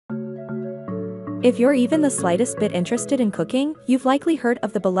If you're even the slightest bit interested in cooking, you've likely heard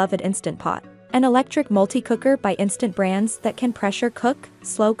of the beloved Instant Pot, an electric multi-cooker by Instant Brands that can pressure cook,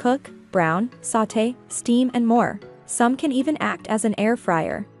 slow cook, brown, sauté, steam and more. Some can even act as an air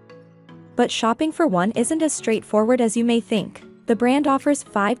fryer. But shopping for one isn't as straightforward as you may think. The brand offers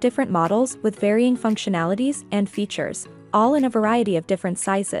 5 different models with varying functionalities and features, all in a variety of different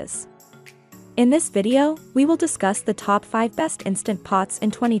sizes. In this video, we will discuss the top 5 best Instant Pots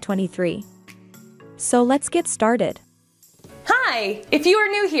in 2023. So let's get started. Hi! If you are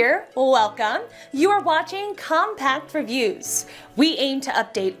new here, welcome. You are watching Compact Reviews. We aim to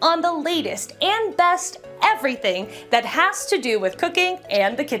update on the latest and best everything that has to do with cooking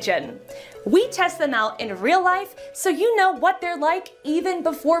and the kitchen. We test them out in real life so you know what they're like even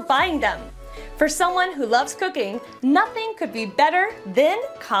before buying them. For someone who loves cooking, nothing could be better than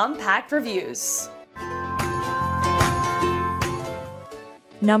Compact Reviews.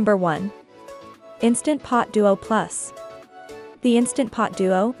 Number 1. Instant Pot Duo Plus. The Instant Pot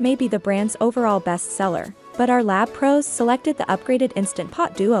Duo may be the brand's overall bestseller, but our lab pros selected the upgraded Instant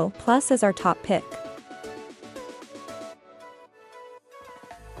Pot Duo Plus as our top pick.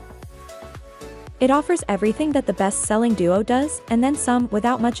 It offers everything that the best-selling Duo does, and then some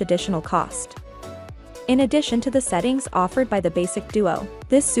without much additional cost. In addition to the settings offered by the basic Duo,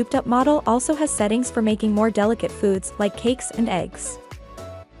 this souped-up model also has settings for making more delicate foods like cakes and eggs.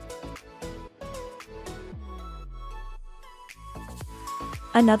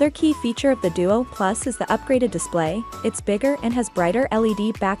 Another key feature of the Duo Plus is the upgraded display. It's bigger and has brighter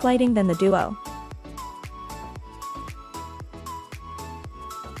LED backlighting than the Duo.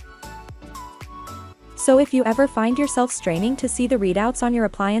 So if you ever find yourself straining to see the readouts on your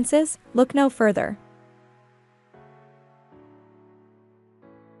appliances, look no further.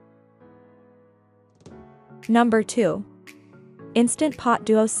 Number 2. Instant Pot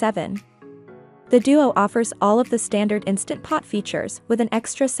Duo 7. The Duo offers all of the standard Instant Pot features with an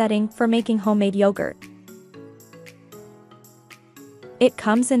extra setting for making homemade yogurt. It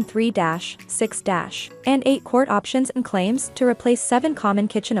comes in 3-, 6-, and 8-quart options and claims to replace 7 common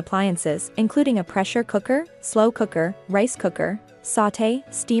kitchen appliances, including a pressure cooker, slow cooker, rice cooker, sauté,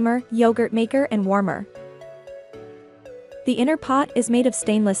 steamer, yogurt maker and warmer. The inner pot is made of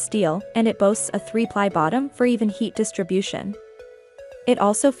stainless steel, and it boasts a 3-ply bottom for even heat distribution. It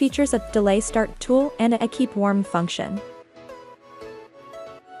also features a delay start tool and a keep warm function.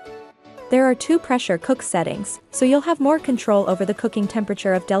 There are 2 pressure cook settings, so you'll have more control over the cooking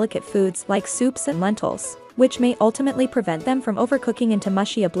temperature of delicate foods like soups and lentils, which may ultimately prevent them from overcooking into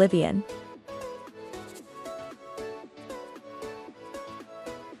mushy oblivion.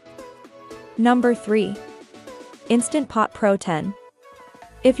 Number 3. Instant Pot Pro 10.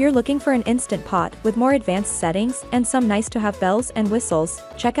 If you're looking for an Instant Pot with more advanced settings and some nice-to-have bells and whistles,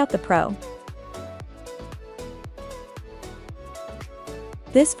 check out the Pro.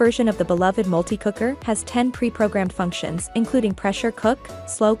 This version of the beloved multi-cooker has 10 pre-programmed functions including pressure cook,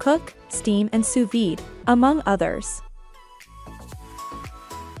 slow cook, steam and sous vide, among others.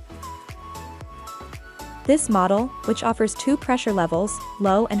 This model, which offers 2 pressure levels,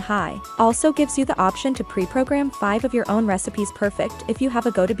 low and high, also gives you the option to pre-program 5 of your own recipes, perfect if you have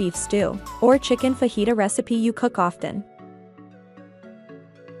a go-to beef stew or chicken fajita recipe you cook often.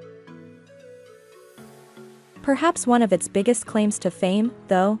 Perhaps one of its biggest claims to fame,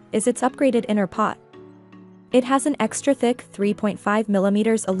 though, is its upgraded inner pot. It has an extra thick 3.5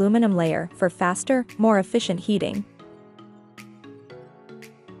 mm aluminum layer for faster, more efficient heating.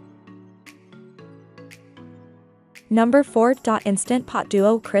 Number 4. Instant Pot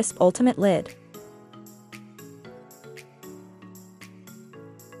Duo Crisp Ultimate Lid.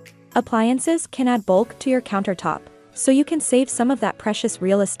 Appliances can add bulk to your countertop, so you can save some of that precious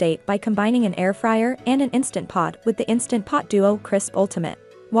real estate by combining an air fryer and an Instant Pot with the Instant Pot Duo Crisp Ultimate.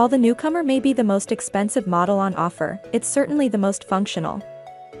 While the newcomer may be the most expensive model on offer, it's certainly the most functional.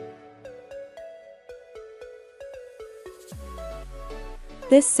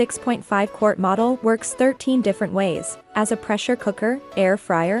 This 6.5-quart model works 13 different ways, as a pressure cooker, air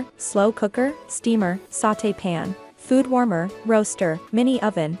fryer, slow cooker, steamer, sauté pan, food warmer, roaster, mini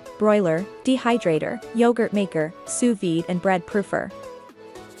oven, broiler, dehydrator, yogurt maker, sous vide and bread proofer.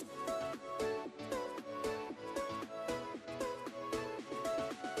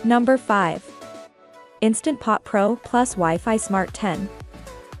 Number 5. Instant Pot Pro Plus Wi-Fi Smart 10.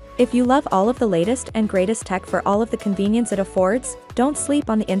 If you love all of the latest and greatest tech for all of the convenience it affords, don't sleep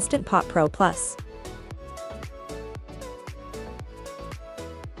on the Instant Pot Pro Plus.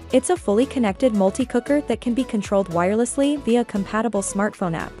 It's a fully connected multi-cooker that can be controlled wirelessly via a compatible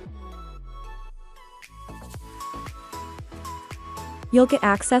smartphone app. You'll get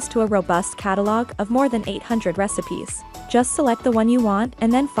access to a robust catalog of more than 800 recipes. Just select the one you want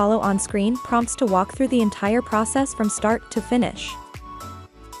and then follow on-screen prompts to walk through the entire process from start to finish.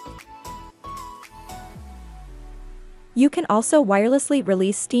 You can also wirelessly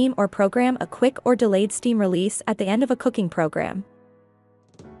release steam or program a quick or delayed steam release at the end of a cooking program.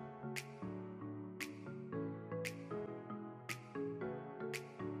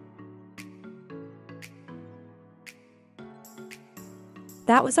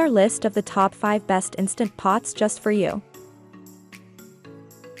 That was our list of the top 5 best instant pots just for you.